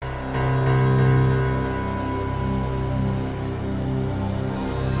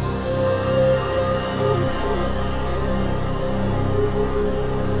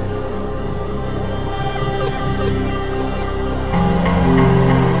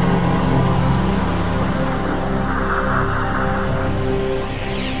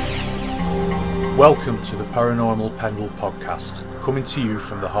Welcome to the Paranormal Pendle podcast, coming to you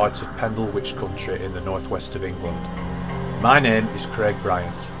from the heart of Pendle Witch Country in the northwest of England. My name is Craig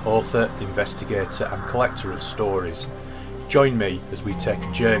Bryant, author, investigator and collector of stories. Join me as we take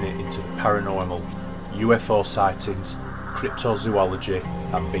a journey into the paranormal, UFO sightings, cryptozoology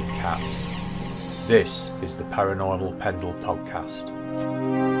and big cats. This is the Paranormal Pendle podcast.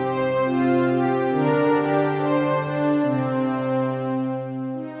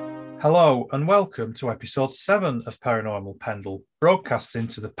 Hello and welcome to episode 7 of Paranormal Pendle, broadcasting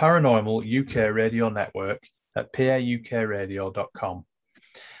to the Paranormal UK radio network at paukradio.com.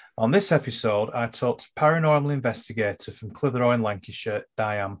 On this episode, I talked to paranormal investigator from Clitheroe in Lancashire,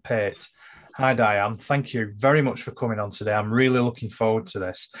 Diane Pate. Hi Diane, thank you very much for coming on today. I'm really looking forward to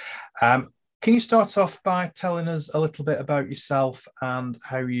this. Can you start off by telling us a little bit about yourself and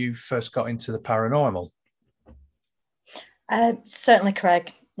how you first got into the paranormal? Certainly,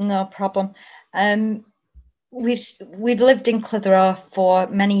 Craig. No problem. We've lived in Clitheroe for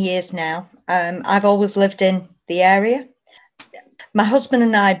many years now. I've always lived in the area. My husband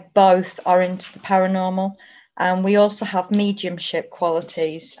and I both are into the paranormal, and we also have mediumship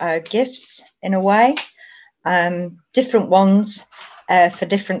qualities, gifts in a way, different ones for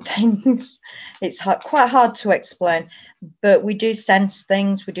different things. It's quite hard to explain, but we do sense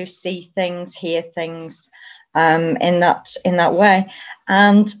things, we do see things, hear things. In that way,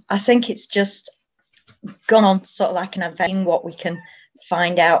 and I think it's just gone on sort of like an event, what we can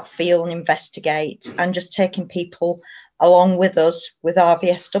find out, feel and investigate, and just taking people along with us with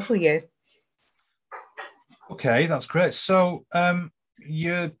RVSW. Okay, that's great. So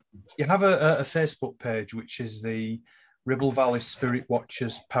you have a Facebook page, which is the Ribble Valley Spirit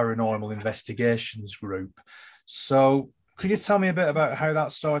Watchers Paranormal Investigations Group. So could you tell me a bit about how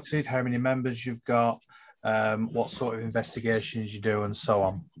that started, how many members you've got, what sort of investigations you do and so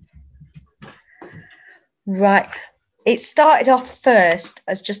on? Right. It started off first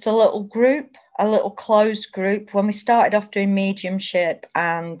as just a little group, a little closed group when we started off doing mediumship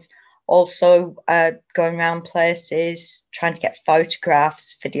and also going around places, trying to get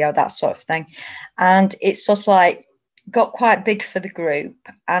photographs, video, that sort of thing. And it's sort of like got quite big for the group,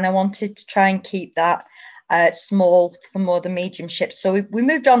 and I wanted to try and keep that small for more the mediumship. So we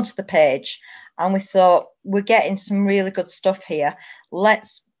moved on to the page. And we thought, we're getting some really good stuff here.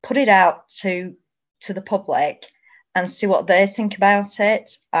 Let's put it out to the public and see what they think about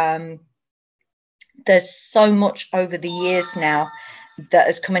it. There's so much over the years now that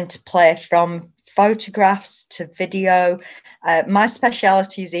has come into play, from photographs to video. My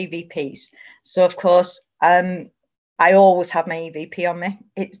speciality is EVPs. So, of course, I always have my EVP on me.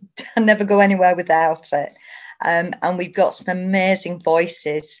 I never go anywhere without it. And we've got some amazing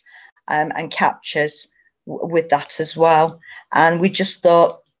voices and captures with that as well. And we just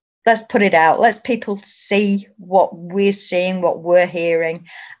thought, let's put it out. Let's people see what we're seeing, what we're hearing,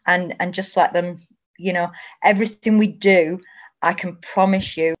 and just let them, everything we do, I can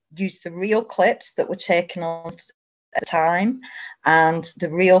promise you, use the real clips that were taken on at the time and the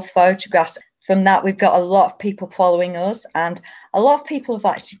real photographs. From that, we've got a lot of people following us, and a lot of people have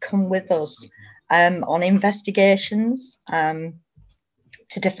actually come with us on investigations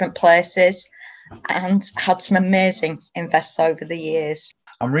to different places, and had some amazing invests over the years.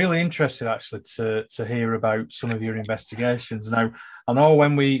 I'm really interested actually to hear about some of your investigations. Now, I know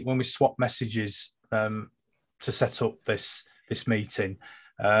when we swapped messages to set up this meeting,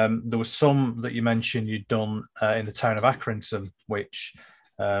 there was some that you mentioned you'd done in the town of Accrington, which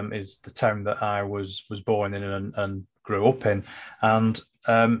is the town that I was born in and grew up in. And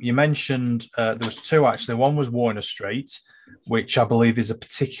you mentioned there was two actually. One was Warner Street, which I believe is a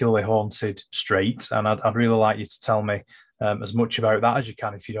particularly haunted street, and I'd really like you to tell me as much about that as you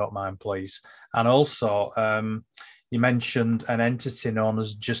can, if you don't mind, please. And also, you mentioned an entity known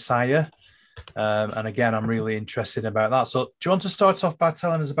as Josiah, and again, I'm really interested about that. So, do you want to start off by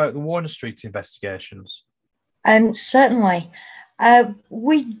telling us about the Warner Street investigations? Certainly.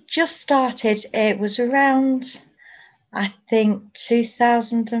 We just started. It was around, I think,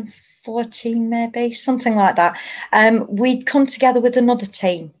 2014, maybe, something like that. We'd come together with another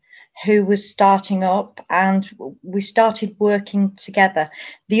team who was starting up, and we started working together.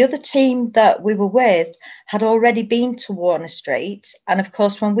 The other team that we were with had already been to Warner Street, and of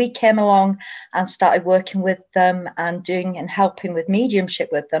course, when we came along and started working with them and doing and helping with mediumship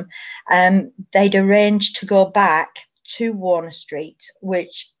with them, they'd arranged to go back to Warner Street,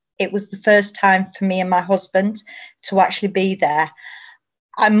 which it was the first time for me and my husband to actually be there.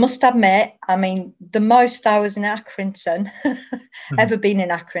 I must admit, I mean, the most I was in Accrington, ever been in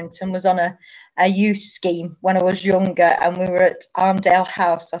Accrington, was on a youth scheme when I was younger, and we were at Armdale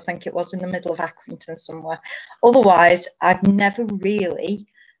House, I think it was, in the middle of Accrington somewhere. Otherwise, I've never really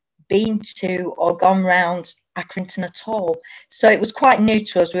been to or gone round Accrington at all. So it was quite new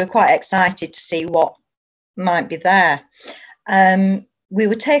to us. We were quite excited to see what might be there. We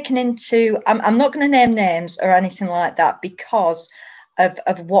were taken into, I'm not going to name names or anything like that because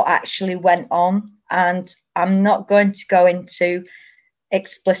of what actually went on. And I'm not going to go into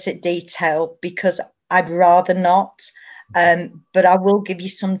explicit detail because I'd rather not. But I will give you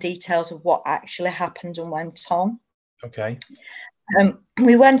some details of what actually happened and went on. Okay.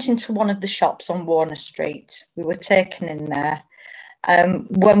 We went into one of the shops on Warner Street. We were taken in there.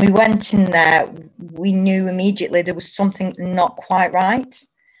 When we went in there, we knew immediately there was something not quite right.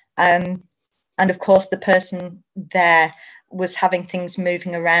 And of course, the person there was having things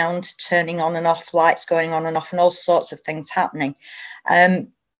moving around, turning on and off, lights going on and off, and all sorts of things happening.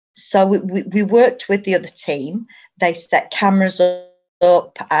 So we worked with the other team. They set cameras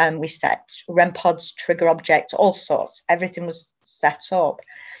up, and we set REM pods, trigger objects, all sorts. Everything was set up.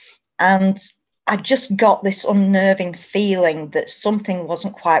 And I just got this unnerving feeling that something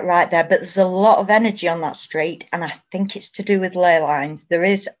wasn't quite right there. But there's a lot of energy on that street, and I think it's to do with ley lines. There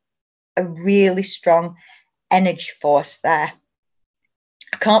is a really strong energy force there.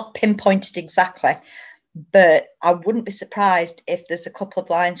 I can't pinpoint it exactly, but I wouldn't be surprised if there's a couple of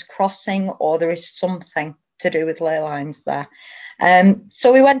lines crossing or there is something to do with ley lines there.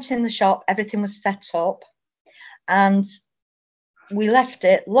 So we went in the shop, everything was set up, and we left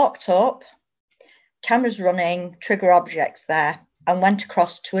it locked up, cameras running, trigger objects there, and went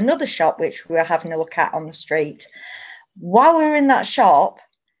across to another shop which we were having a look at on the street. While we were in that shop,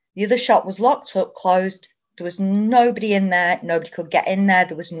 the other shop was locked up, closed. There was nobody in there. Nobody could get in there.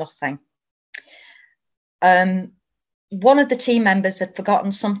 There was nothing. One of the team members had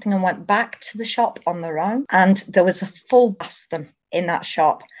forgotten something and went back to the shop on their own. And there was a full Boston in that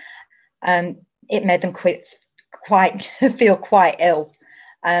shop. It made them feel quite ill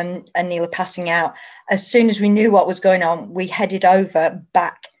and nearly passing out. As soon as we knew what was going on, we headed over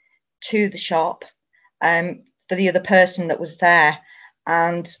back to the shop for the other person that was there.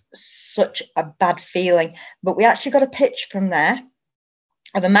 And such a bad feeling. But we actually got a picture from there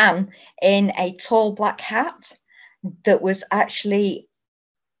of a man in a tall black hat that was actually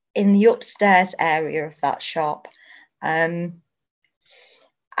in the upstairs area of that shop. And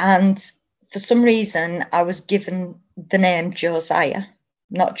for some reason, I was given the name Josiah,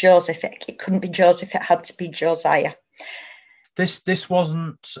 not Joseph. It couldn't be Joseph. It had to be Josiah. This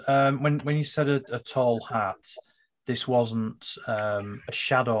wasn't, when you said a tall hat, this wasn't a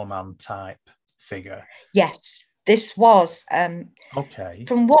shadow man type figure. Yes, this was. Okay.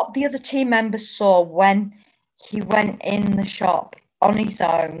 From what the other team members saw when he went in the shop on his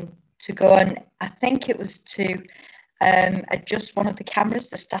own to go and, I think it was to adjust one of the cameras,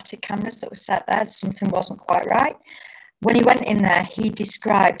 the static cameras that were set there, something wasn't quite right. When he went in there, he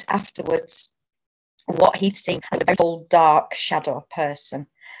described afterwards what he'd seen as a very tall, dark shadow person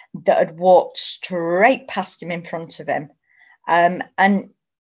that had walked straight past him in front of him. And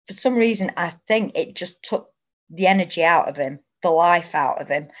for some reason, I think it just took the energy out of him, the life out of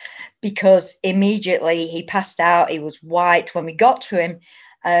him, because immediately he passed out. He was white. When we got to him,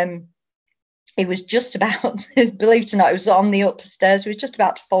 he was just about, believe it or not, it was on the upstairs. He was just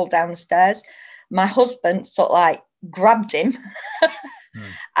about to fall down the stairs. My husband sort of like grabbed him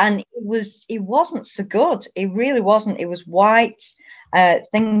and it wasn't so good. It really wasn't. It was white.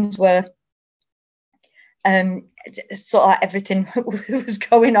 Things were sort of like everything was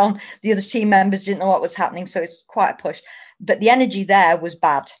going on. The other team members didn't know what was happening, so it's quite a push. But the energy there was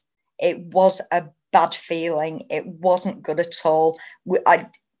bad. It was a bad feeling. It wasn't good at all.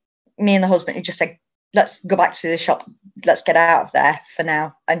 Me and the husband, we just said, let's go back to the shop. Let's get out of there for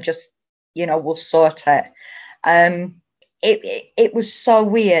now and just, we'll sort it. It was so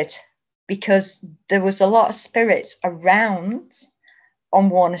weird because there was a lot of spirits around on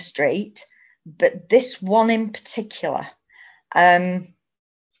Warner Street, but this one in particular, I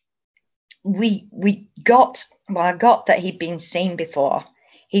got that he'd been seen before.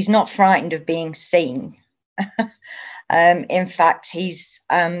 He's not frightened of being seen. In fact, he's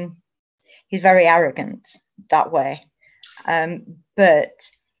very arrogant that way.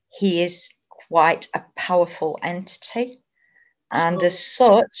 But he is quite a powerful entity. And as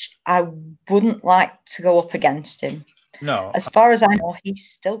such, I wouldn't like to go up against him. No. As far as I know, he's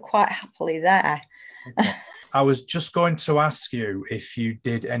still quite happily there. Okay. I was just going to ask you if you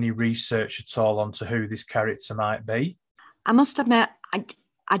did any research at all onto who this character might be. I must admit,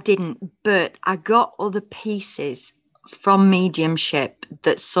 I didn't, but I got other pieces from mediumship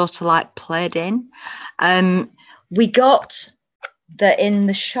that sort of like played in. We got that in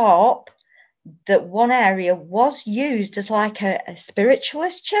the shop, that one area was used as like a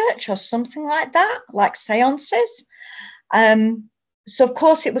spiritualist church or something like that, like seances. So of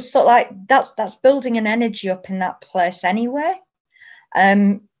course it was sort of like that's building an energy up in that place anyway.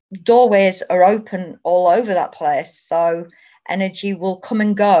 Doorways are open all over that place, so energy will come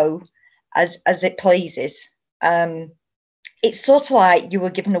and go as it pleases. It's sort of like you were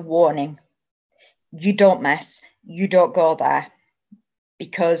given a warning. You don't mess, you don't go there,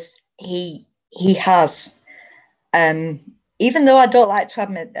 because he has, even though I don't like to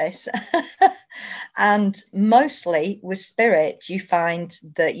admit this, and mostly with spirit, you find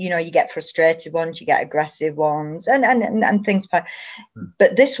that, you know, you get frustrated ones, you get aggressive ones, and things.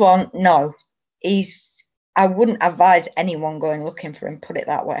 But this one, no, I wouldn't advise anyone going looking for him, put it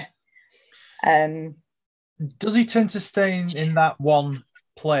that way. Does he tend to stay in that one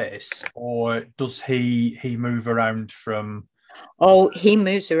place, or does he move around from? Oh, he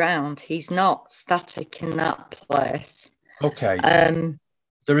moves around. He's not static in that place. Okay.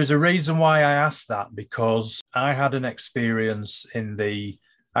 There is a reason why I asked that, because I had an experience in the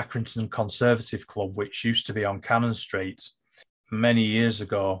Accrington Conservative Club, which used to be on Cannon Street many years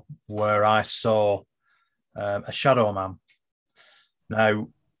ago, where I saw a shadow man. Now,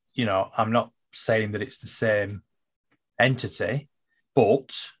 you know, I'm not saying that it's the same entity,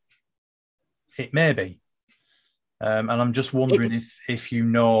 but it may be. And I'm just wondering if you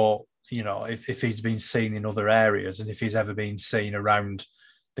know, if he's been seen in other areas, and if he's ever been seen around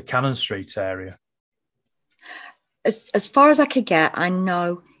the Cannon Street area. As far as I could get, I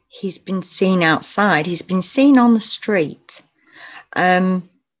know he's been seen outside. He's been seen on the street.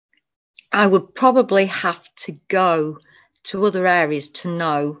 I would probably have to go to other areas to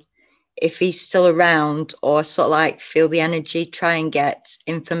know if he's still around, or sort of like feel the energy, try and get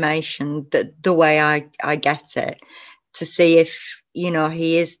information that the way I get it, to see if, you know,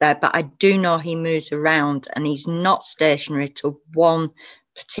 he is there. But I do know he moves around, and he's not stationary to one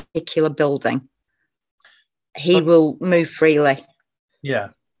particular building. He will move freely. Yeah.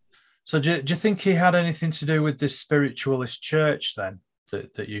 So do you think he had anything to do with this spiritualist church then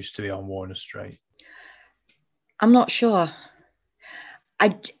that used to be on Warner Street? I'm not sure.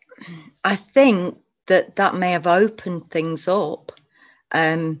 I think that may have opened things up.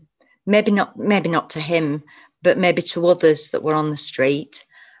 Maybe not to him, but maybe to others that were on the street.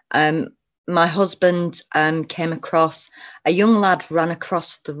 My husband came across a young lad, ran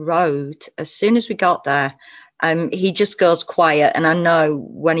across the road. As soon as we got there, he just goes quiet, and I know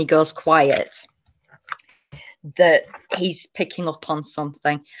when he goes quiet that he's picking up on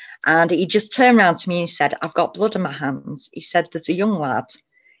something. And he just turned around to me and he said, "I've got blood on my hands." He said, "There's a young lad."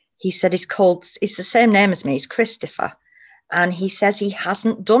 He said, "It's the same name as me, it's Christopher." And he says he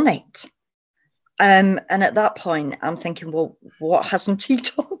hasn't done it. And at that point, I'm thinking, well, what hasn't he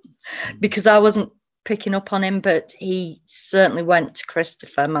done? Because I wasn't picking up on him, but he certainly went to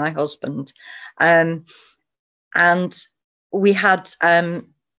Christopher, my husband. And we had a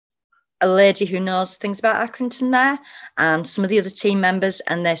lady who knows things about Accrington there, and some of the other team members,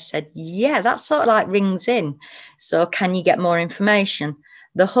 and they said, yeah, that sort of like rings in. So can you get more information?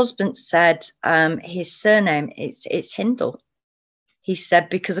 The husband said his surname, it's Hindle. He said,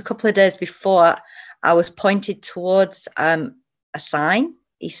 because a couple of days before I was pointed towards a sign,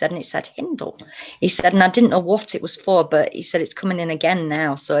 he said, and it said Hindle. He said, and I didn't know what it was for, but he said, it's coming in again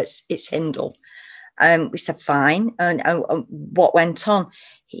now, so it's Hindle. We said, fine. And what went on?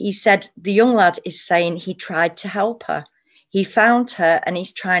 He said, the young lad is saying he tried to help her. He found her and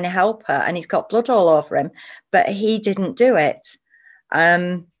he's trying to help her, and he's got blood all over him, but he didn't do it.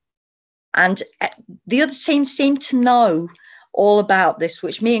 And the other team seemed to know all about this,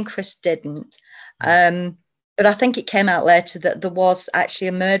 which me and Chris didn't. But I think it came out later that there was actually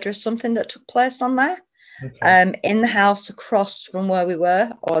a murder or something that took place on there, okay, in the house across from where we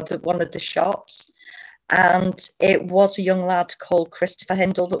were, or one of the shops. And it was a young lad called Christopher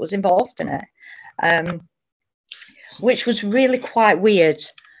Hindle that was involved in it, which was really quite weird.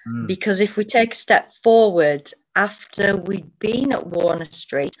 Because if we take a step forward, after we'd been at Warner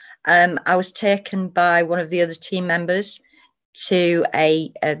Street, I was taken by one of the other team members to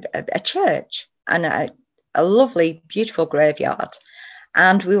a church and a lovely, beautiful graveyard.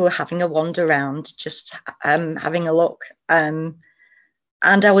 And we were having a wander around, just having a look.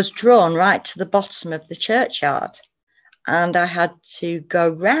 And I was drawn right to the bottom of the churchyard. And I had to go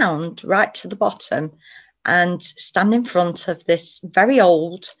round right to the bottom and stand in front of this very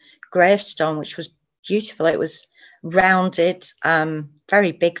old gravestone, which was beautiful. It was rounded,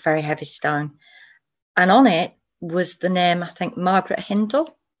 very big, very heavy stone. And on it was the name, I think, Margaret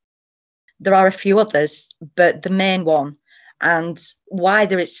Hindle. There are a few others, but the main one. And why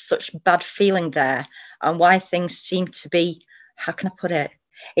there is such bad feeling there, and why things seem to be, how can I put it?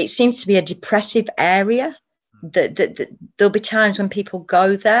 It seems to be a depressive area. That there'll be times when people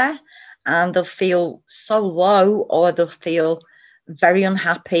go there and they'll feel so low, or they'll feel very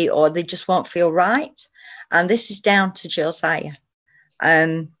unhappy, or they just won't feel right. And this is down to Josiah.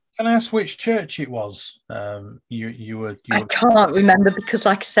 Can I ask which church it was? You were. I can't remember because,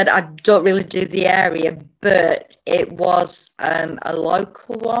 like I said, I don't really do the area, but it was a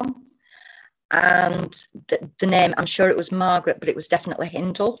local one. And the name, I'm sure it was Margaret, but it was definitely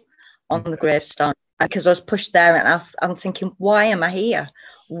Hindle on the gravestone. Because I was pushed there, and I'm thinking, why am I here?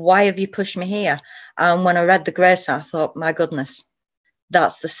 Why have you pushed me here? And when I read the gravestone, I thought, my goodness,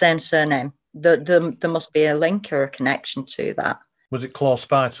 that's the same surname. There must be a link or a connection to that. Was it close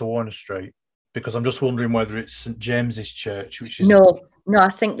by to Warner Street? Because I'm just wondering whether it's St James's Church, which is no. I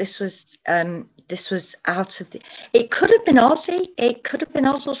think this was out of the. It could have been Aussie. It could have been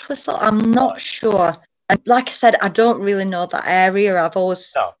Oswald's Whistle. I'm not sure. And like I said, I don't really know that area. I've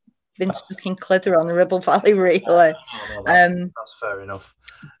always been stuck in Clitheroe on the Ribble Valley, really. That's fair enough.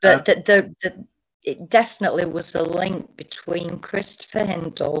 But it definitely was a link between Christopher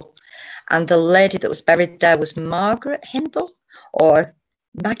Hindle and the lady that was buried there was Margaret Hindle or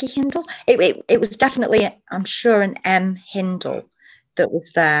Maggie Hindle. It was definitely, I'm sure, an M Hindle that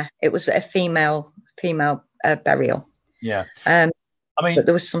was there. It was a female burial. Yeah. I mean, but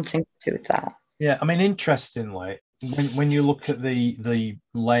there was something to do with that. Yeah, I mean, interestingly, when you look at the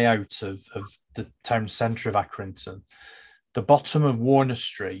layout of the town centre of Accrington, the bottom of Warner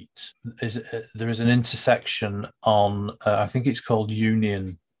Street there is an intersection on I think it's called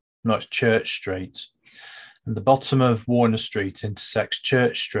Union, no, it's Church Street, and the bottom of Warner Street intersects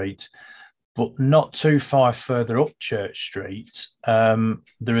Church Street, but not too far further up Church Street,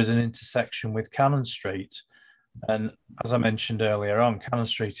 there is an intersection with Cannon Street, and as I mentioned earlier on, Cannon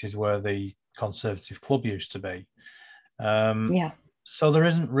Street is where the Conservative Club used to be. So there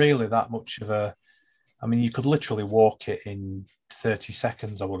isn't really that much of a. I mean, you could literally walk it in 30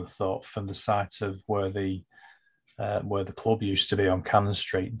 seconds, I would have thought, from the site of where the club used to be on Cannon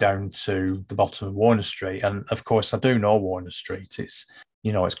Street down to the bottom of Warner Street. And of course, I do know Warner Street. It's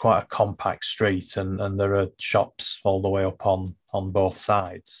quite a compact street, and there are shops all the way up on both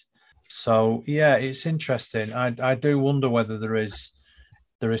sides. So yeah, it's interesting. I do wonder whether there is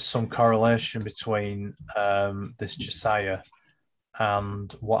some correlation between this Josiah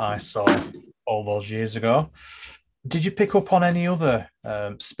and what I saw all those years ago. Did you pick up on any other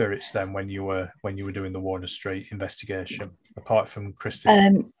spirits then when you were doing the Warner Street investigation, apart from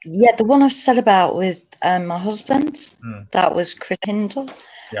Christopher? Yeah, the one I said about with my husband, that was Chris Hindle,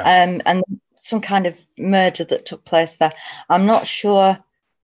 and some kind of murder that took place there. I'm not sure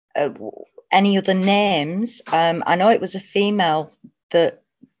any other names. I know it was a female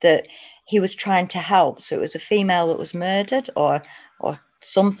that he was trying to help, so it was a female that was murdered or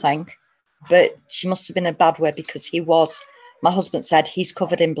something. But she must have been a bad way, because my husband said he's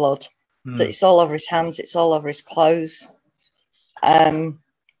covered in blood, that it's all over his hands, it's all over his clothes.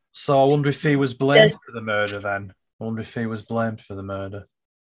 So I wonder if he was blamed for the murder then. I wonder if he was blamed for the murder.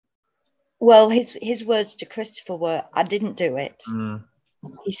 Well, his words to Christopher were, I didn't do it.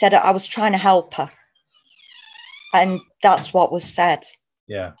 He said, I was trying to help her. And that's what was said.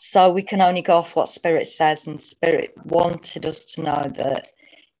 Yeah. So we can only go off what Spirit says, and Spirit wanted us to know that,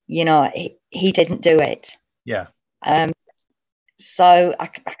 he didn't do it. Yeah. So I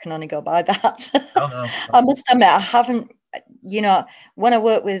can only go by that. Oh, no. I must admit, I haven't, when I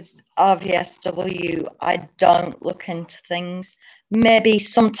work with RVSW, I don't look into things. Maybe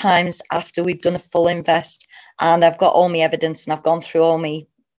sometimes after we've done a full invest and I've got all my evidence and I've gone through all my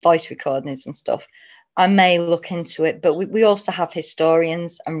voice recordings and stuff, I may look into it. But we also have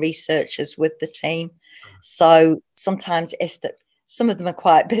historians and researchers with the team. So sometimes some of them are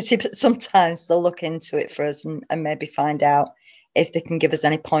quite busy, but sometimes they'll look into it for us and maybe find out if they can give us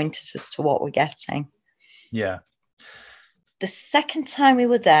any pointers as to what we're getting. Yeah. The second time we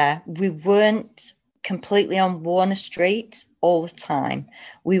were there, we weren't completely on Warner Street all the time.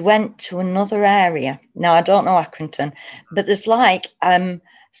 We went to another area. Now, I don't know Accrington, but there's like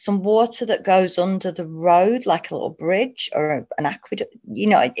some water that goes under the road, like a little bridge or an aqueduct.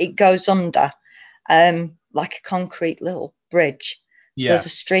 It goes under like a concrete little bridge. So there's a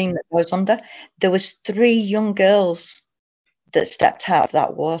stream that goes under. There was 3 young girls that stepped out of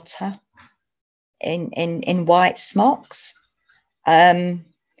that water in white smocks. But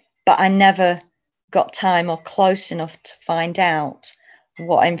I never got time or close enough to find out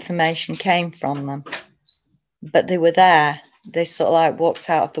what information came from them. But they were there. They sort of like walked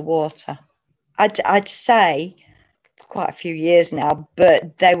out of the water. I'd say quite a few years now,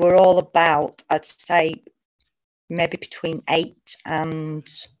 but they were all about, I'd say, maybe between 8 and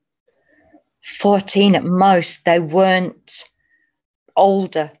 14 at most. They weren't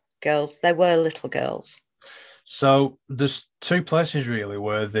older girls, they were little girls. So there's two places really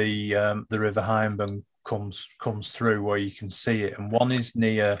where the River Hyndburn comes through where you can see it, and one is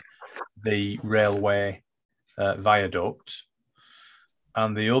near the railway viaduct,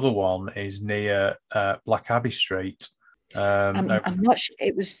 and the other one is near Black Abbey Street. I'm not sure.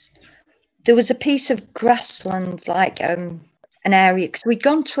 There was a piece of grassland, like an area, because we'd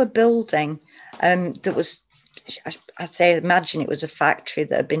gone to a building that was, I imagine it was a factory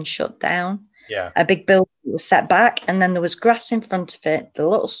that had been shut down. Yeah. A big building was set back, and then there was grass in front of it, the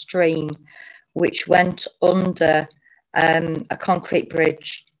little stream, which went under a concrete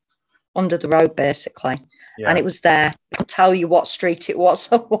bridge under the road, basically. Yeah. And it was there. I can't tell you what street it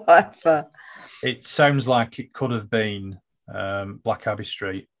was or whatever. It sounds like it could have been Black Abbey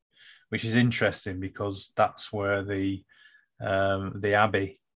Street, which is interesting because that's where the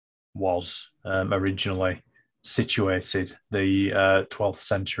abbey was originally situated, the 12th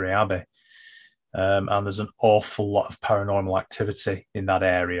century abbey. And there's an awful lot of paranormal activity in that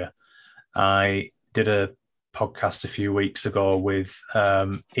area. I did a podcast a few weeks ago with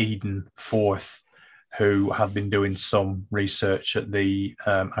Eden Forth, who had been doing some research at the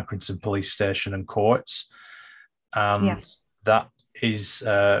Accrington Police Station and courts. And that is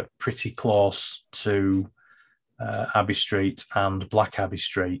pretty close to Abbey Street and Black Abbey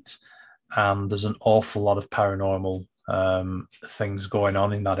Street. And there's an awful lot of paranormal things going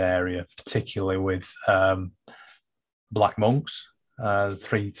on in that area, particularly with black monks,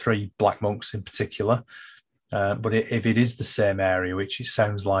 three black monks in particular. But if it is the same area, which it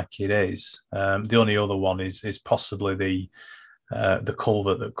sounds like it is, the only other one is possibly the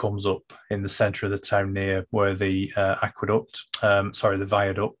culvert that comes up in the centre of the town near where the the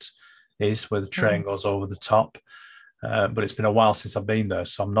viaduct is, where the train goes over the top. But it's been a while since I've been there,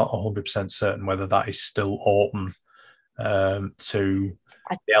 so I'm not 100% certain whether that is still open to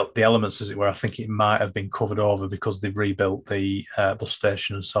the elements, as it were. I think it might have been covered over because they've rebuilt the bus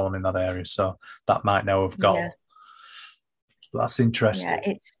station and so on in that area, so that might now have gone. Yeah. But that's interesting.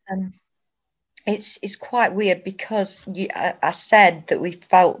 Yeah, it's quite weird because I said that we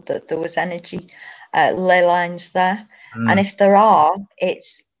felt that there was energy ley lines there, and if there are,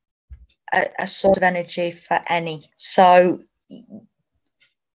 it's a source of energy for any, so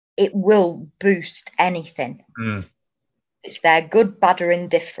it will boost anything. It's there, good, bad, or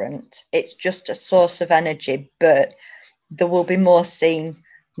indifferent. It's just a source of energy, but there will be more seen,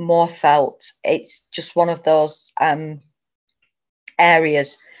 more felt. It's just one of those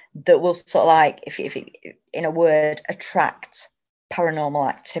areas that will sort of like, if in a word, attract paranormal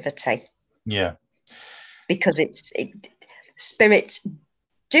activity. Yeah. Because spirits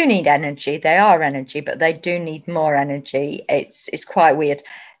do need energy. They are energy, but they do need more energy. It's quite weird.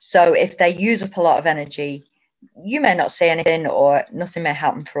 So if they use up a lot of energy, you may not see anything, or nothing may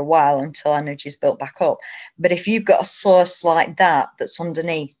happen for a while until energy is built back up. But if you've got a source like that that's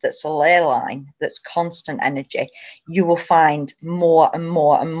underneath, that's a ley line, that's constant energy, you will find more and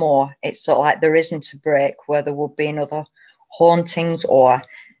more and more. It's sort of like there isn't a break where there will be another hauntings or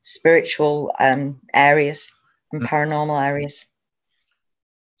spiritual areas and paranormal areas.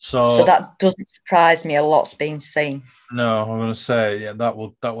 So that doesn't surprise me. A lot's been seen. No, I'm going to say that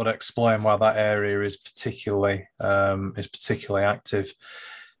would explain why that area is particularly active.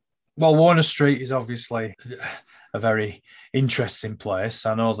 Well, Warner Street is obviously a very interesting place.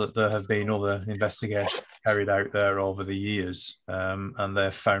 I know that there have been other investigations carried out there over the years, and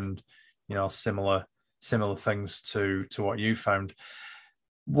they've found, similar things to what you found.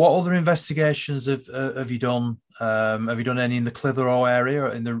 What other investigations have you done? Have you done any in the Clitheroe area or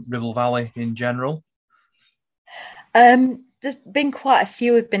in the Ribble Valley in general? There's been quite a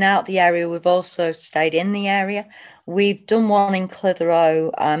few. We've been out the area. We've also stayed in the area. We've done one in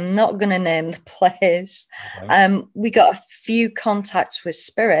Clitheroe. I'm not going to name the place. Okay. We got a few contacts with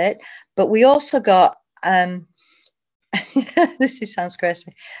spirit, but we also got this sounds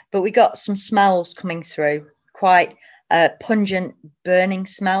crazy, but we got some smells coming through, quite pungent burning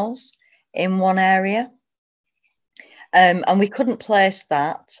smells in one area. And we couldn't place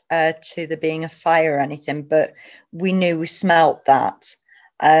that to there being a fire or anything, but we knew we smelt that.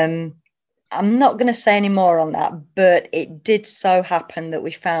 I'm not going to say any more on that, but it did so happen that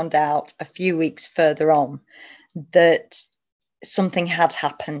we found out a few weeks further on that something had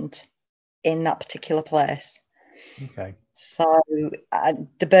happened in that particular place. Okay. So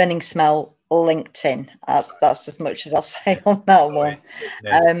the burning smell linked in. That's as much as I'll say on that one.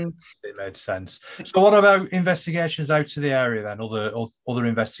 It made sense. So what about investigations out to the area then? Other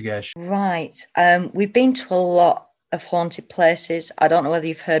investigations? Right. We've been to a lot of haunted places. I don't know whether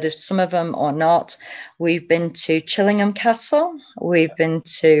you've heard of some of them or not. We've been to Chillingham Castle. We've been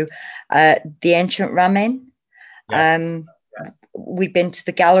to the Ancient Ramin. We've been to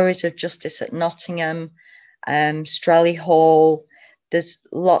the Galleries of Justice at Nottingham, Strelly Hall. There's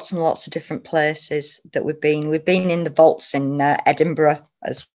lots and lots of different places that we've been. We've been in the vaults in Edinburgh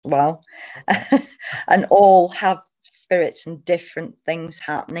as well, and all have spirits and different things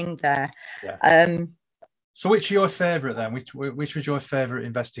happening there. So which are your favourite then? Which was your favourite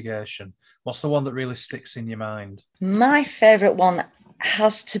investigation? What's the one that really sticks in your mind? My favourite one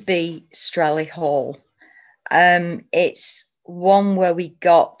has to be Strelly Hall. It's one where we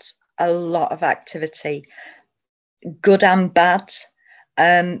got a lot of activity, good and bad.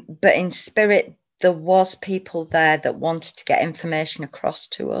 But in spirit, there was people there that wanted to get information across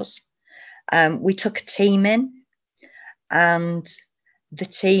to us. We took a team in, and the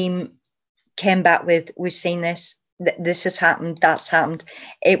team came back with, we've seen this, this has happened, that's happened.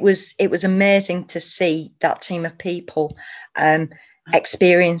 It was amazing to see that team of people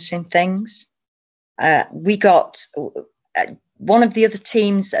experiencing things. We got one of the other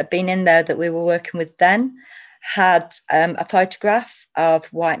teams that had been in there that we were working with then had a photograph of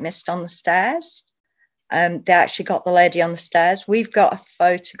white mist on the stairs. They actually got the lady on the stairs. We've got a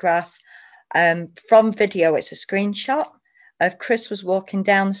photograph from video. It's a screenshot of Chris was walking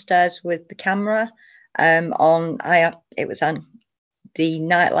down the stairs with the camera it was on the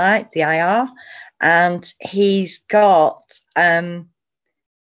nightlight, the IR, and he's got the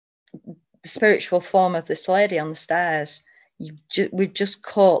spiritual form of this lady on the stairs. We've just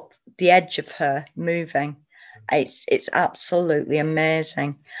caught the edge of her moving. It's absolutely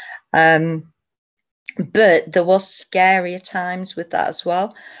amazing. But there was scarier times with that as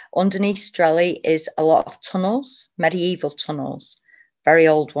well. Underneath Strelly is a lot of tunnels, medieval tunnels, very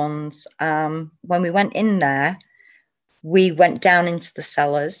old ones. When we went in there, we went down into the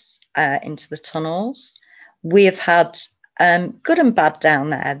cellars, into the tunnels. We have had good and bad down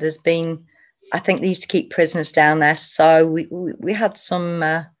there. There's been, I think they used to keep prisoners down there. So we had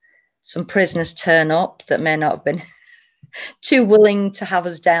some prisoners turn up that may not have been too willing to have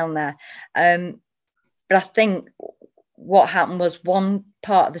us down there. But I think what happened was one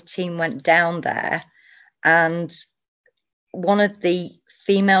part of the team went down there, and one of the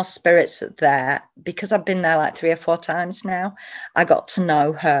female spirits there, because I've been there like 3 or 4 times now, I got to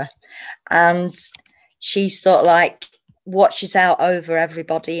know her. And she's sort of like watches out over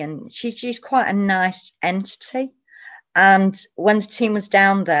everybody, and she's quite a nice entity. And when the team was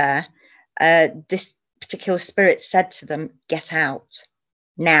down there, this particular spirit said to them, "Get out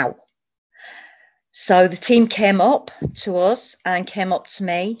now." So the team came up to us and came up to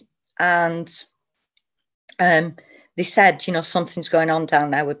me, and they said, you know, something's going on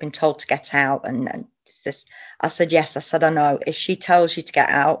down there. We've been told to get out. And this, I said, yes. I said, I know. If she tells you to get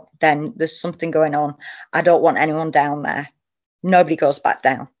out, then there's something going on. I don't want anyone down there. Nobody goes back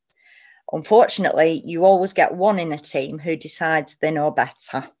down. Unfortunately, you always get one in a team who decides they know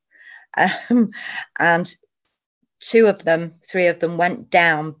better. And 3 of them went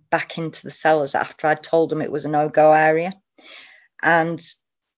down back into the cellars after I'd told them it was a no-go area. And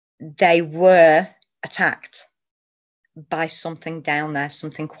they were attacked by something down there,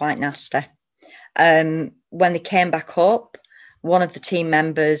 something quite nasty. When they came back up, one of the team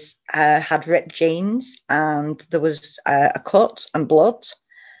members had ripped jeans, and there was a cut and blood.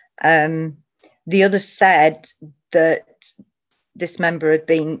 The others said that this member had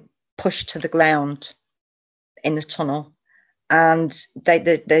been pushed to the ground in the tunnel, and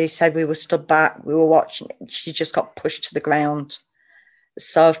they said we were stood back, we were watching, she just got pushed to the ground.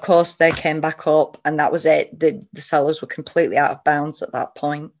 So of course they came back up, and that was it. The cellars were completely out of bounds at that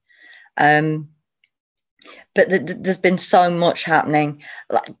point. But there's been so much happening.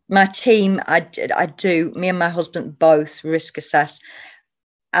 Like my team, me and my husband both risk assess.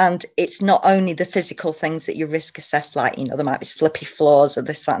 And it's not only the physical things that you risk assess, like, you know, there might be slippy floors or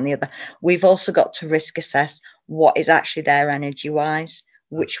this, that, and the other. We've also got to risk assess what is actually there energy wise,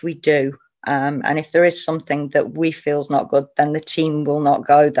 which we do. And if there is something that we feel is not good, then the team will not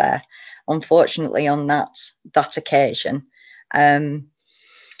go there. Unfortunately, on that occasion,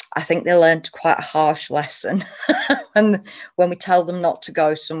 I think they learned quite a harsh lesson. And when we tell them not to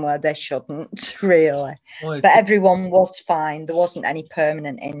go somewhere, they shouldn't, really. Well, but everyone was fine. There wasn't any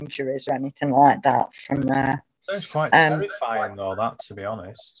permanent injuries or anything like that from there. Sounds quite terrifying, though, that, to be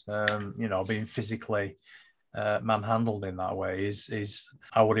honest. Being physically manhandled in that way is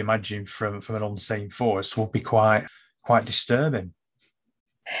I would imagine from an unseen force would be quite disturbing.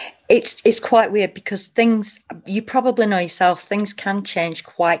 It's quite weird because things, you probably know yourself, things can change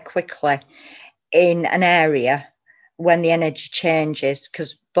quite quickly in an area when the energy changes,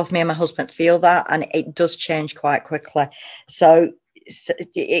 because both me and my husband feel that, and it does change quite quickly. So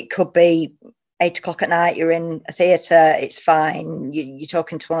it could be 8 o'clock at night, you're in a theatre, it's fine, you're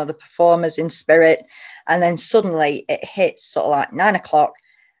talking to one of the performers in spirit, and then suddenly it hits sort of like 9 o'clock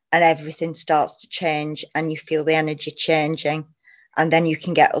and everything starts to change and you feel the energy changing, and then you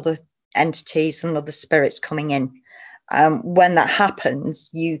can get other entities and other spirits coming in. When that happens,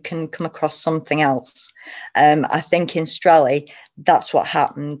 you can come across something else. I think in Strelly, that's what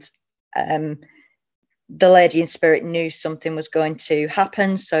happened. The lady in spirit knew something was going to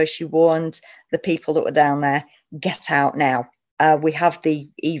happen, so she warned the people that were down there, get out now. We have the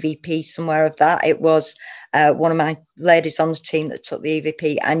EVP somewhere of that. It was one of my ladies on the team that took the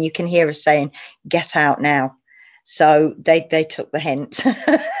EVP, and you can hear her saying, get out now. So they took the hint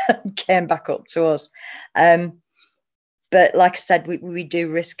and came back up to us. But like I said, we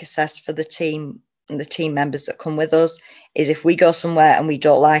do risk assess for the team and the team members that come with us. Is if we go somewhere and we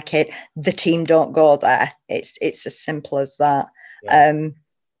don't like it, the team don't go there. It's as simple as that. Yeah.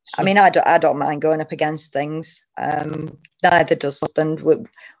 I mean, I don't mind going up against things. Neither does husband.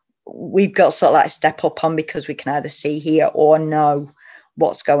 We've got sort of like step up on, because we can either see, hear, or know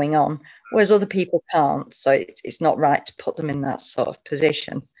what's going on, whereas other people can't. So it's not right to put them in that sort of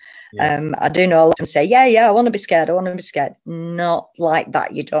position. Yeah. I do know a lot of them say, yeah, I want to be scared. Not like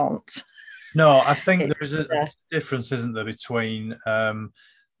that. You don't. No, I think there is a difference, isn't there, between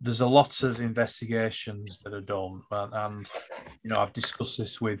there's a lot of investigations that are done, and I've discussed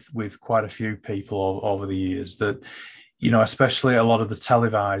this with quite a few people over the years, that especially a lot of the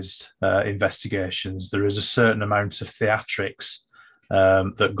televised investigations, there is a certain amount of theatrics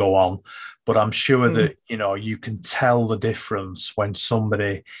that go on, but I'm sure that you can tell the difference when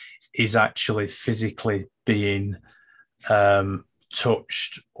somebody is actually physically being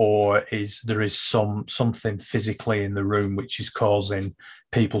touched, or there is something physically in the room which is causing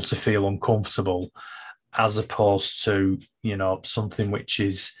people to feel uncomfortable, as opposed to something which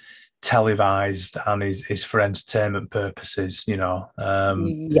is televised and is for entertainment purposes. Yeah.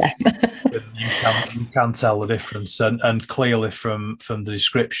 you can tell the difference, and clearly from the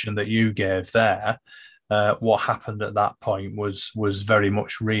description that you gave there, what happened at that point was very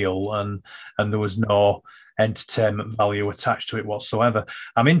much real, and there was no entertainment value attached to it whatsoever.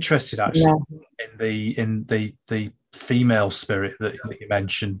 I'm interested actually in the female spirit that you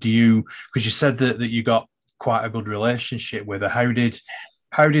mentioned. Because you said that you got quite a good relationship with her. How did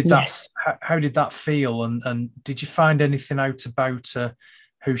that feel, and did you find anything out about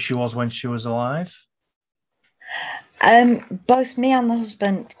who she was when she was alive? Both me and the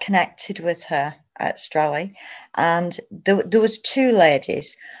husband connected with her at Strelly, and there was two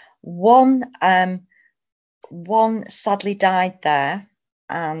ladies. One sadly died there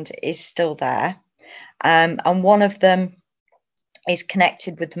and is still there, and one of them is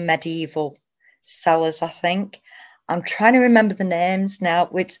connected with the medieval cellars, I think. I'm trying to remember the names now.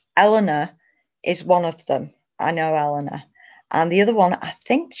 Which Eleanor is one of them. I know Eleanor. And the other one, I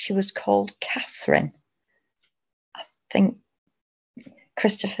think she was called Catherine. I think.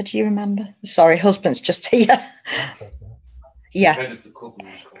 Christopher, do you remember? Sorry, husband's just here. Yeah.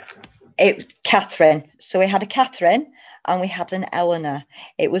 Catherine. So we had a Catherine and we had an Eleanor.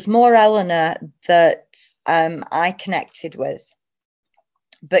 It was more Eleanor that I connected with.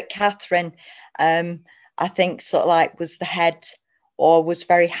 But Catherine, I think sort of like was the head, or was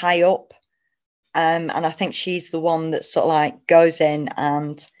very high up. And I think she's the one that sort of like goes in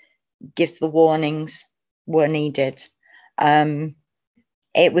and gives the warnings were needed.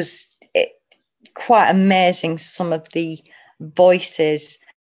 It was quite amazing, some of the voices.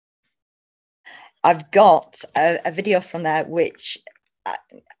 I've got a video from there, which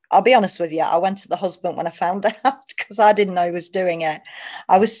I'll be honest with you, I went to the husband when I found out, because I didn't know he was doing it.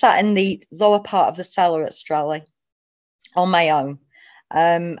 I was sat in the lower part of the cellar at Strelly on my own.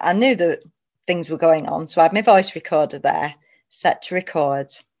 I knew that things were going on, so I had my voice recorder there, set to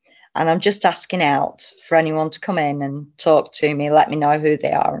record. And I'm just asking out for anyone to come in and talk to me, let me know who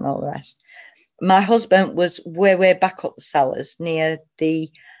they are and all the rest. My husband was way back up the cellars, near the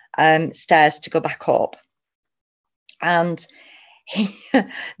stairs to go back up. And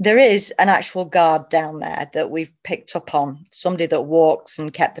there is an actual guard down there that we've picked up on, somebody that walks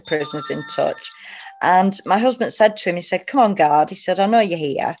and kept the prisoners in touch. And my husband said to him, he said, come on, guard. He said, I know you're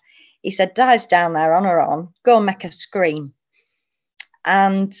here. He said, Di's down there on her own, go and make her scream.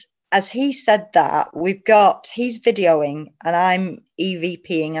 And as he said that, he's videoing and I'm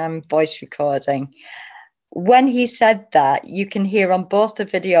EVPing, I'm voice recording. When he said that, you can hear on both the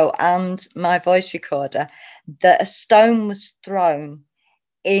video and my voice recorder that a stone was thrown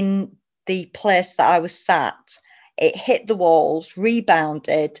in the place that I was sat. It hit the walls,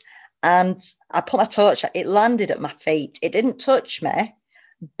 rebounded, and I put my torch, it landed at my feet. It didn't touch me,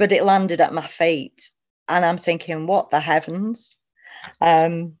 but it landed at my feet. And I'm thinking, what the heavens?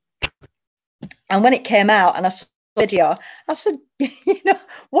 And when it came out and I saw the video, I said,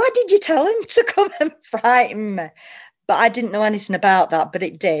 why did you tell him to come and frighten me? But I didn't know anything about that, but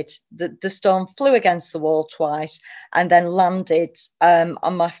it did. The stone flew against the wall twice and then landed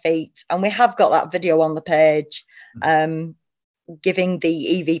on my feet. And we have got that video on the page, giving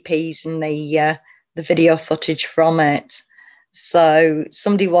the EVPs and the video footage from it. So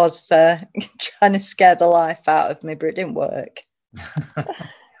somebody was trying to scare the life out of me, but it didn't work.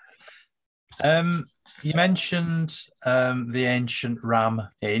 You mentioned the ancient Ram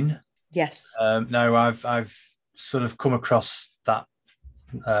Inn. Yes. Now I've sort of come across that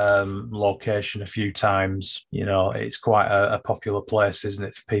location a few times. It's quite a popular place, isn't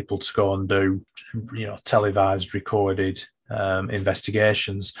it, for people to go and do, televised, recorded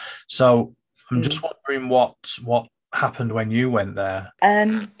investigations. So I'm just wondering what happened when you went there.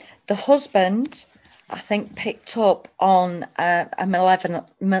 The husband, I think, picked up on a malevolent.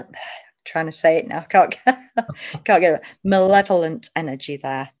 Trying to say it now, can't get it. Malevolent energy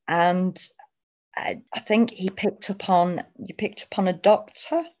there, and I think you picked up on a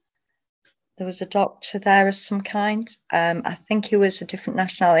doctor. There was a doctor there of some kind. I think he was a different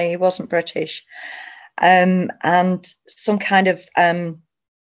nationality. He wasn't British, and some kind of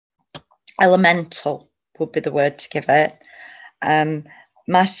elemental would be the word to give it.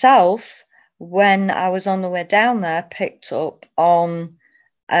 Myself, when I was on the way down there, picked up on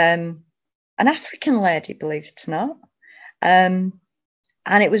an African lady, believe it or not.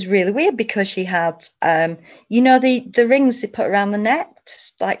 And it was really weird because she had, the rings they put around the neck to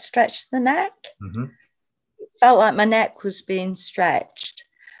like stretch the neck. Mm-hmm. It felt like my neck was being stretched.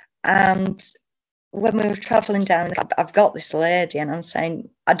 And when we were traveling down, I've got this lady and I'm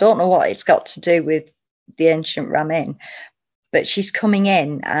saying, I don't know what it's got to do with the ancient Ram Inn, but she's coming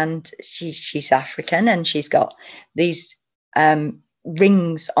in and she's African and she's got these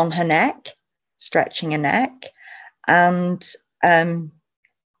rings on her neck, stretching her neck. And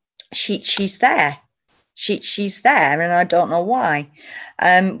she's there. She's there, and I don't know why.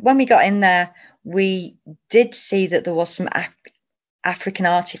 When we got in there, we did see that there was some African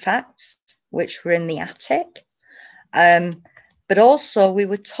artifacts which were in the attic. But also we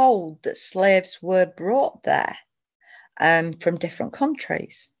were told that slaves were brought there from different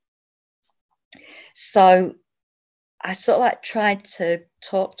countries. So I sort of like tried to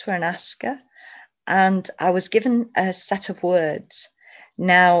talk to her and ask her, and I was given a set of words.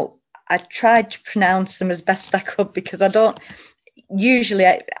 Now, I tried to pronounce them as best I could because I don't usually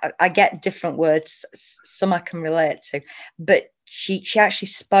I get different words, some I can relate to, but she actually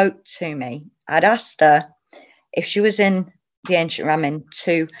spoke to me. I'd asked her if she was in the ancient Ram Inn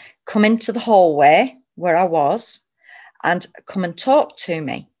to come into the hallway where I was and come and talk to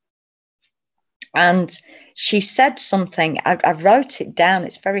me. And she said something, I wrote it down,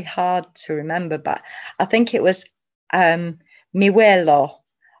 it's very hard to remember, but I think it was Miwelo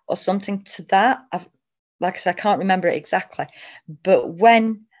or something to that. Like I said, I can't remember it exactly. But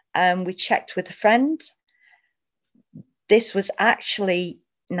when we checked with a friend, this was actually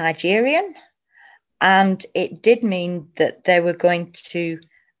Nigerian, and it did mean that they were going to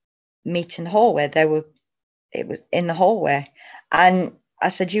meet in the hallway. It was in the hallway. And I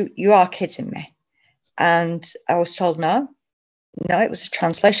said, you are kidding me. And I was told, no, it was a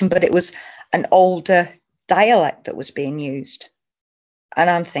translation, but it was an older dialect that was being used. And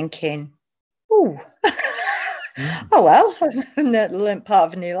I'm thinking, oh, oh well, I've learned part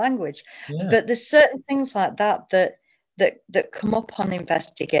of a new language. Yeah. But there's certain things like that come up on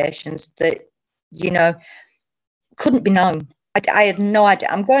investigations that, couldn't be known. I had no idea.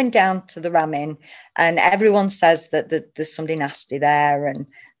 I'm going down to the Ram Inn and everyone says that there's somebody nasty there and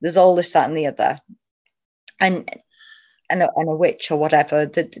there's all this, that and the other. And a witch or whatever.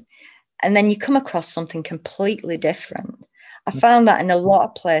 And then you come across something completely different. I found that in a lot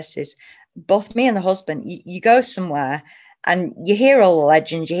of places, both me and the husband, you go somewhere and you hear all the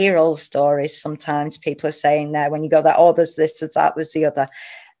legends, you hear all the stories. Sometimes people are saying there when you go there, oh, there's this, there's that, there's the other.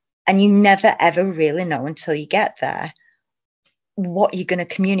 And you never, ever really know until you get there what you're going to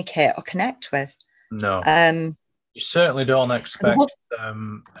communicate or connect with. No. You certainly don't So there was,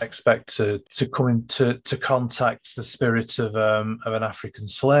 expect to come into to contact the spirit of an African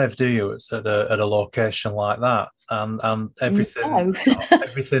slave, do you? It's at a location like that, and everything no.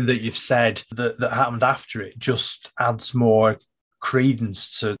 everything that you've said that happened after it just adds more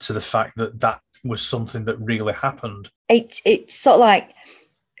credence to the fact that that was something that really happened. It's sort of like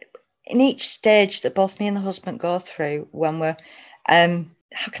in each stage that both me and the husband go through when we're,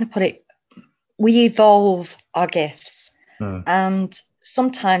 how can I put it? We evolve our gifts, and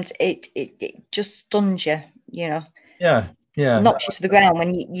sometimes it just stuns you, you know, Yeah, yeah, no, knocks you to the ground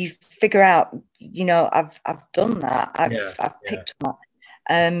when you figure out, you know, I've done that, yeah, I've yeah. picked up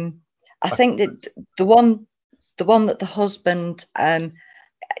that. I think that the one that the husband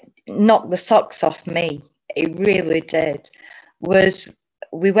knocked the socks off me, it really did, was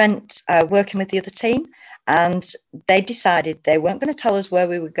we went working with the other team, and they decided they weren't going to tell us where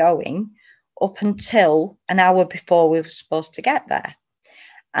we were going up until an hour before we were supposed to get there.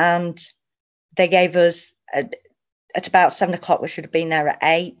 And they gave us, at about 7 o'clock, we should have been there at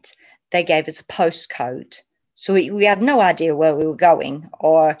 8, they gave us a postcode. So we had no idea where we were going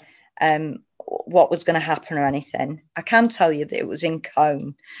or what was going to happen or anything. I can tell you that it was in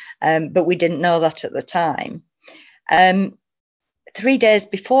Cone, but we didn't know that at the time. 3 days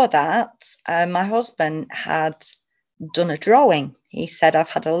before that, my husband had done a drawing. He said, I've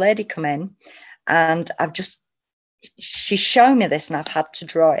had a lady come in and she's shown me this and I've had to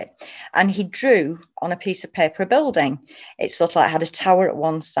draw it. And he drew on a piece of paper a building. It sort of like had a tower at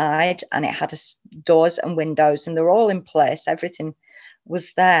one side and it had doors and windows and they were all in place. Everything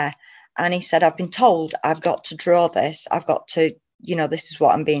was there. And he said, I've been told I've got to draw this. I've got to, you know, this is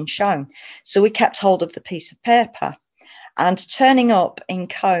what I'm being shown. So we kept hold of the piece of paper. And turning up in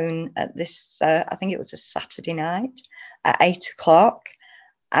Cone at this, I think it was a Saturday night at 8 o'clock.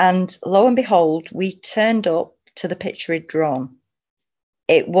 And lo and behold, we turned up to the picture he'd drawn.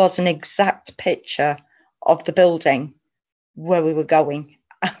 It was an exact picture of the building where we were going.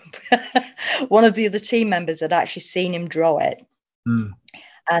 One of the other team members had actually seen him draw it.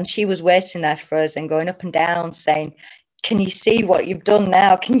 And she was waiting there for us and going up and down saying, can you see what you've done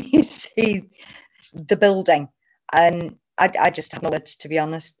now? Can you see the building? And I just have no words, to be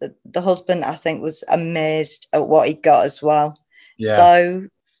honest. The husband, I think, was amazed at what he got as well. Yeah. So,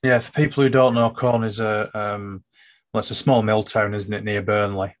 yeah, for people who don't know, Corn is well, it's a small mill town, isn't it, near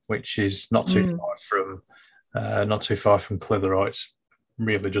Burnley, which is not too far from Clitheroe. It's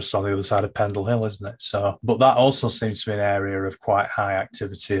really just on the other side of Pendle Hill, isn't it? So, but that also seems to be an area of quite high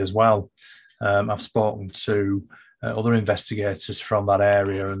activity as well. I've spoken to other investigators from that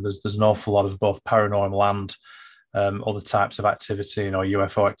area, and there's an awful lot of both paranormal and other types of activity, you know,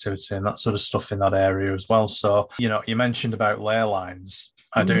 UFO activity and that sort of stuff in that area as well. So, you know, you mentioned about ley lines.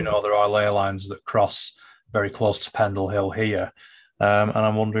 I do know there are ley lines that cross very close to Pendle Hill here. And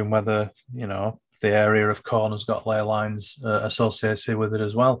I'm wondering whether, you know, the area of Corn has got ley lines associated with it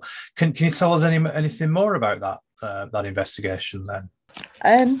as well. Can you tell us anything more about that investigation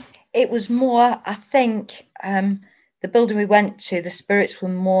then? It was more, I think, the building we went to, the spirits were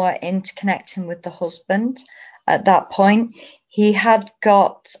more interconnecting with the husband at that point. He had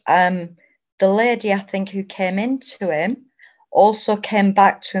got the lady, I think, who came into him, also came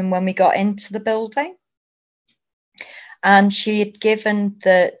back to him when we got into the building. And she had given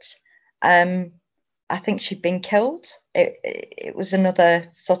that, I think she'd been killed. It was another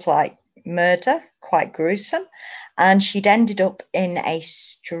sort of like murder, quite gruesome. And she'd ended up in a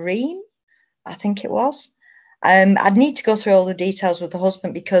stream, I think it was. I'd need to go through all the details with the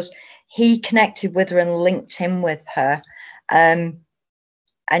husband because he connected with her and linked him with her. And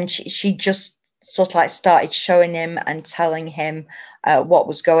she just sort of like started showing him and telling him what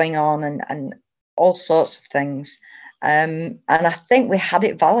was going on and all sorts of things. And I think we had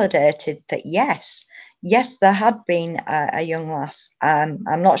it validated that yes, there had been a young lass. I'm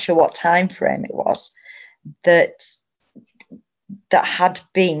not sure what time frame it was that had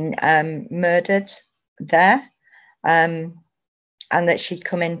been murdered there, and that she'd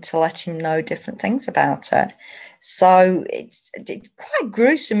come in to let him know different things about her. So it's quite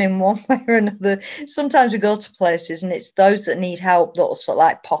gruesome in one way or another. Sometimes we go to places and it's those that need help that will sort of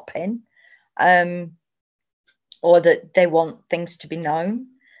like pop in, or that they want things to be known.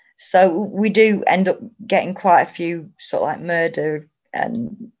 So we do end up getting quite a few sort of like murder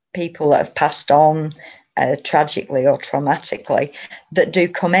and people that have passed on tragically or traumatically that do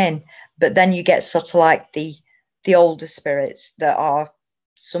come in. But then you get sort of like the older spirits that are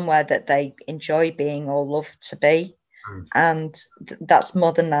somewhere that they enjoy being or love to be. And that's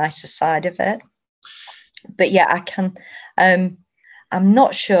more the nicer side of it. But yeah, I can, I'm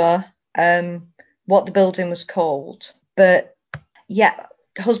not sure what the building was called. But yeah,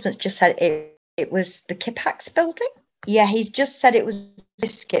 husband's just said it was the Kipax building. Yeah, he's just said it was a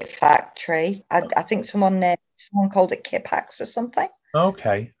biscuit factory. I think someone called it Kipax or something.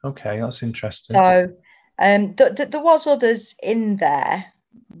 Okay, that's interesting. So there was others in there,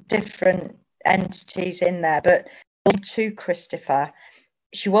 different entities in there, but to Christopher,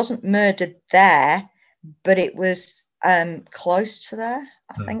 she wasn't murdered there, but it was close to there,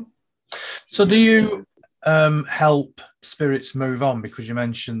 I think. So do you help spirits move on? Because you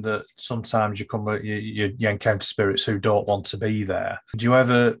mentioned that sometimes you encounter spirits who don't want to be there. Do you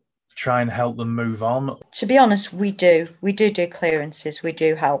ever try and help them move on? To be honest, we do clearances. We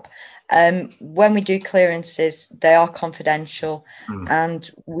do help. When we do clearances, they are confidential, and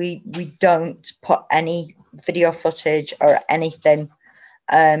we don't put any video footage or anything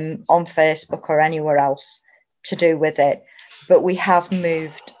on Facebook or anywhere else to do with it. But we have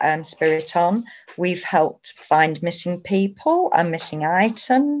moved spirit on. We've helped find missing people and missing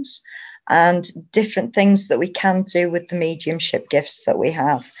items and different things that we can do with the mediumship gifts that we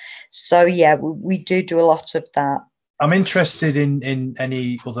have. So yeah, we do a lot of that. I'm interested in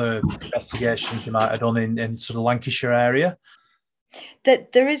any other investigations you might have done in sort of Lancashire area.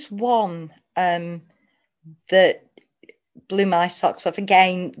 That there is one that blew my socks off.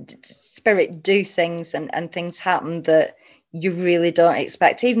 Again, spirit do things and things happen that you really don't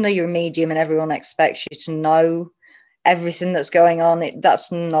expect, even though you're a medium and everyone expects you to know everything that's going on.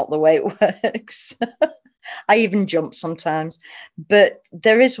 That's not the way it works. I even jump sometimes. But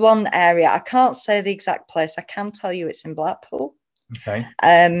there is one area, I can't say the exact place. I can tell you it's in Blackpool. Okay.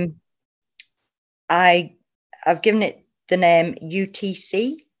 I've given it the name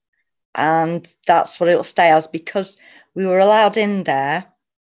UTC, and that's what it'll stay as, because we were allowed in there,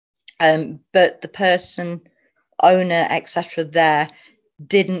 but the person, owner, etc., there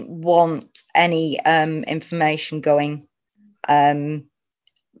didn't want any information going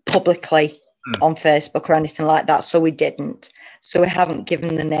publicly on Facebook or anything like that, so we didn't. So we haven't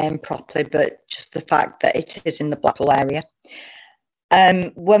given the name properly, but just the fact that it is in the Blackpool area.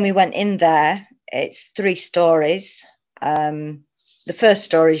 When we went in there, it's 3 stories. The first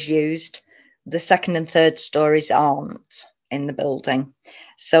story is used. The second and third stories aren't in the building.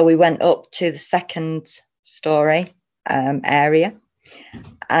 So we went up to the second story area,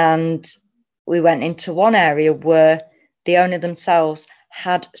 and we went into one area where the owner themselves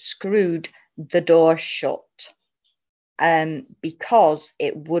had screwed the door shut because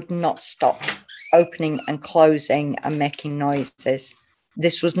it would not stop opening and closing and making noises.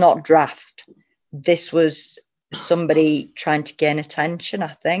 This was not draft. This was somebody trying to gain attention, I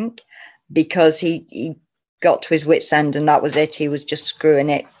think, because he got to his wit's end and that was it. He was just screwing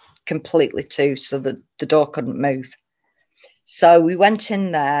it completely to so that the door couldn't move. So we went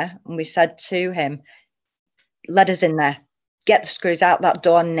in there and we said to him, let us in there, get the screws out that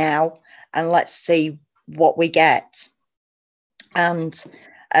door now, and let's see what we get. And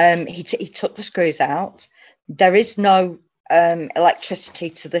he took the screws out. There is no electricity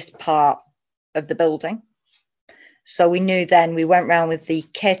to this part of the building. So we knew then. We went round with the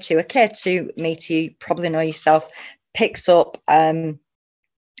K2. A K2 meter, you probably know yourself, picks up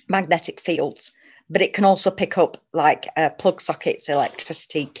magnetic fields, but it can also pick up like plug sockets,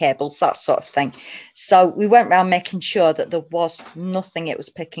 electricity cables, that sort of thing. So we went round making sure that there was nothing it was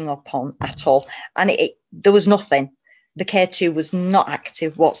picking up on at all. And there was nothing. The K2 was not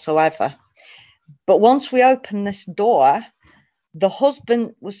active whatsoever. But once we opened this door, the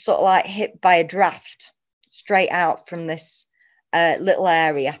husband was sort of like hit by a draft straight out from this little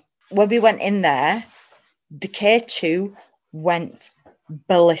area. When we went in there, the K2 went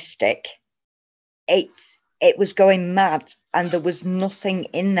ballistic. It was going mad, and there was nothing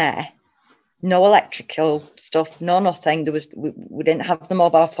in there. No electrical stuff, no nothing. We didn't have the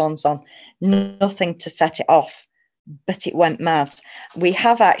mobile phones on, nothing to set it off, but it went mad. We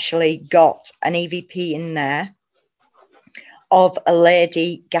have actually got an EVP in there of a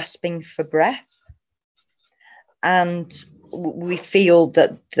lady gasping for breath, and we feel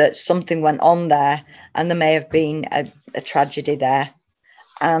that something went on there, and there may have been a tragedy there,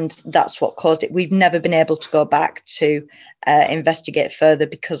 and that's what caused it. We've never been able to go back to investigate further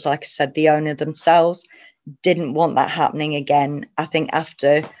because, like I said, the owner themselves didn't want that happening again. I think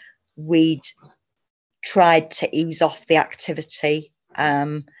after we'd tried to ease off the activity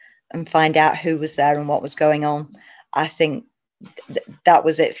and find out who was there and what was going on, I think that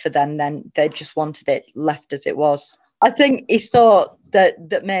was it for them. Then they just wanted it left as it was. I think he thought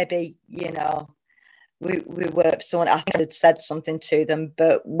that maybe, we were someone, I think, had said something to them,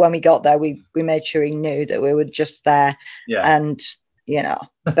 but when we got there, we made sure he knew that we were just there. Yeah. And you know,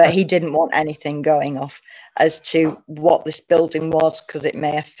 but he didn't want anything going off as to what this building was, because it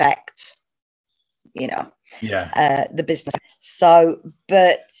may affect, you know, the business. So,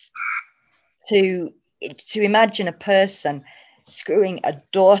 but to imagine a person screwing a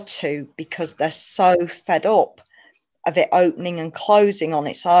door to because they're so fed up of it opening and closing on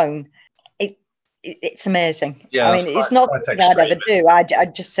its own, it's amazing. Yeah, I mean, it's not something I'd ever do.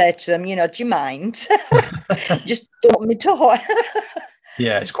 I'd just say to them, you know, do you mind? Just don't me door.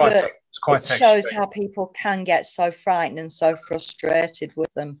 Yeah, it's quite it shows how people can get so frightened and so frustrated with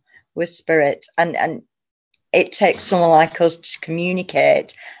spirit, and it takes someone like us to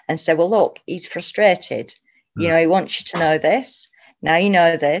communicate and say, well, look, he's frustrated. You know, he wants you to know this. Now you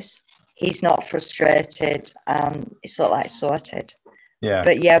know this. He's not frustrated. It's sort of like sorted. Yeah.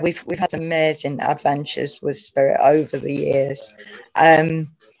 But yeah, we've had amazing adventures with spirit over the years. I mean,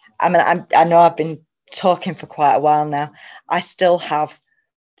 I know I've been talking for quite a while now. I still have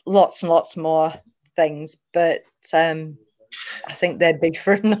lots and lots more things, but I think they'd be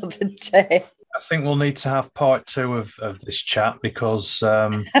for another day. I think we'll need to have part 2 of this chat, because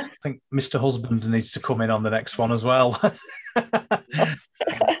I think Mr. Husband needs to come in on the next one as well.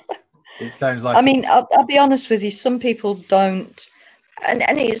 It sounds like. I mean, I'll be honest with you. Some people don't,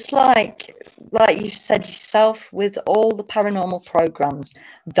 and it's like you said yourself, with all the paranormal programs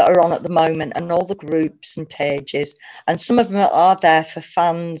that are on at the moment, and all the groups and pages, and some of them are there for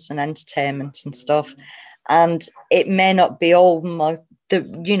fans and entertainment and stuff, and it may not be all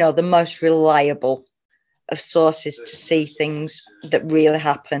the most reliable of sources to see things that really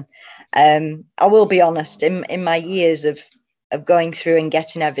happen. I will be honest, in my years of going through and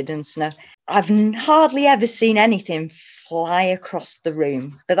getting evidence now, I've hardly ever seen anything fly across the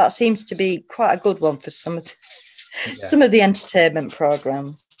room, but that seems to be quite a good one for some of the entertainment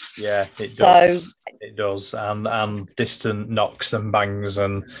programs. Yeah, it does, and distant knocks and bangs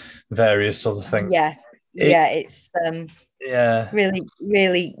and various other things. It's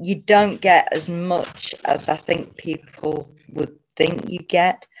really, you don't get as much as I think people would think you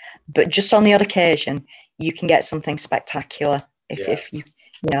get, but just on the odd occasion you can get something spectacular if you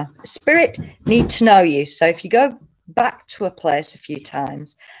know, spirit need to know you. So if you go back to a place a few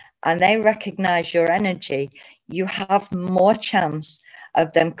times and they recognize your energy, you have more chance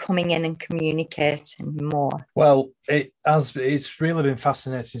of them coming in and communicating more. Well, it's really been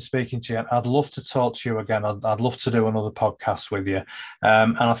fascinating speaking to you. I'd love to talk to you again. I'd love to do another podcast with you,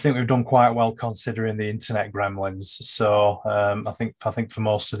 and I think we've done quite well considering the internet gremlins. So I think for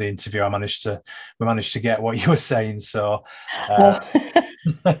most of the interview, we managed to get what you were saying. So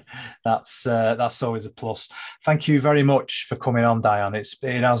that's always a plus. Thank you very much for coming on, Diane. It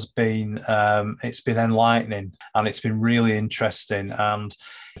has been enlightening, and it's been really interesting. And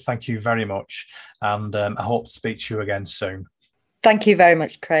thank you very much. And I hope to speak to you again soon. Thank you very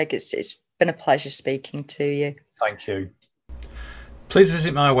much, Craig. It's been a pleasure speaking to you. Thank you. Please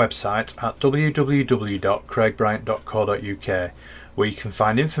visit my website at www.craigbryant.co.uk, where you can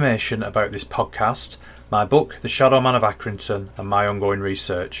find information about this podcast, my book, The Shadow Man of Accrington, and my ongoing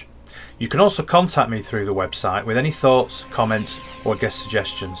research. You can also contact me through the website with any thoughts, comments, or guest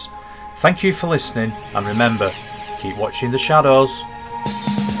suggestions. Thank you for listening, and remember, keep watching the shadows.